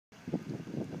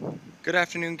Good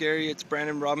afternoon, Gary. It's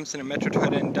Brandon Robinson at Metro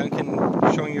Toyota and Duncan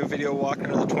showing you a video walking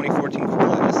around the 2014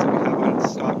 Corolla S that we have on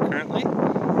stock currently.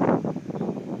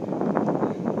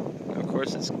 Now, of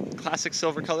course, it's classic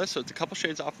silver color, so it's a couple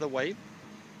shades off of the white,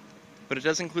 but it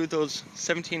does include those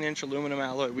 17-inch aluminum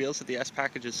alloy wheels that the S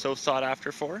package is so sought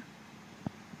after for.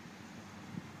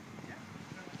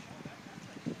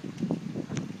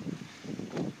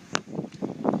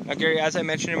 Now, Gary, as I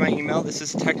mentioned in my email, this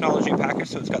is a technology package,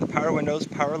 so it's got the power windows,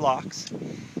 power locks.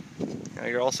 Now,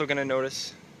 you're also going to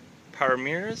notice power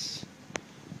mirrors,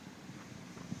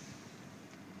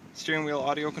 steering wheel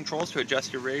audio controls to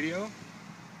adjust your radio,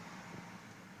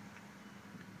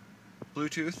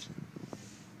 Bluetooth,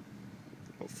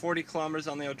 about 40 kilometers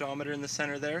on the odometer in the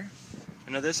center there.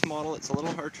 And now this model, it's a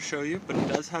little hard to show you, but it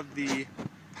does have the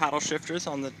paddle shifters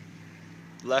on the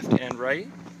left and right.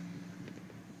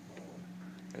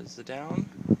 There's the down.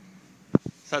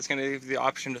 So that's going to give you the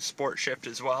option to sport shift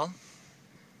as well.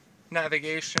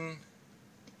 Navigation,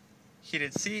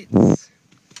 heated seats,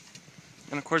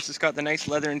 and of course it's got the nice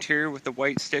leather interior with the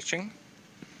white stitching.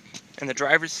 And the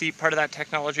driver's seat, part of that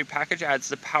technology package, adds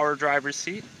the power driver's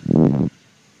seat.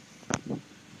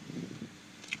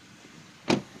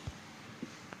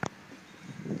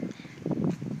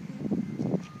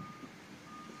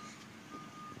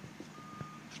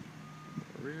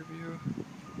 Rear view.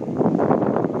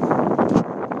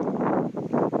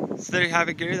 So there you have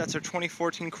it, Gary. That's our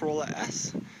 2014 Corolla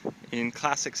S in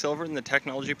classic silver in the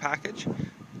technology package.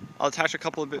 I'll attach a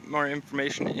couple of bit more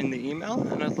information in the email,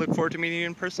 and I look forward to meeting you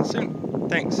in person soon.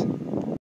 Thanks.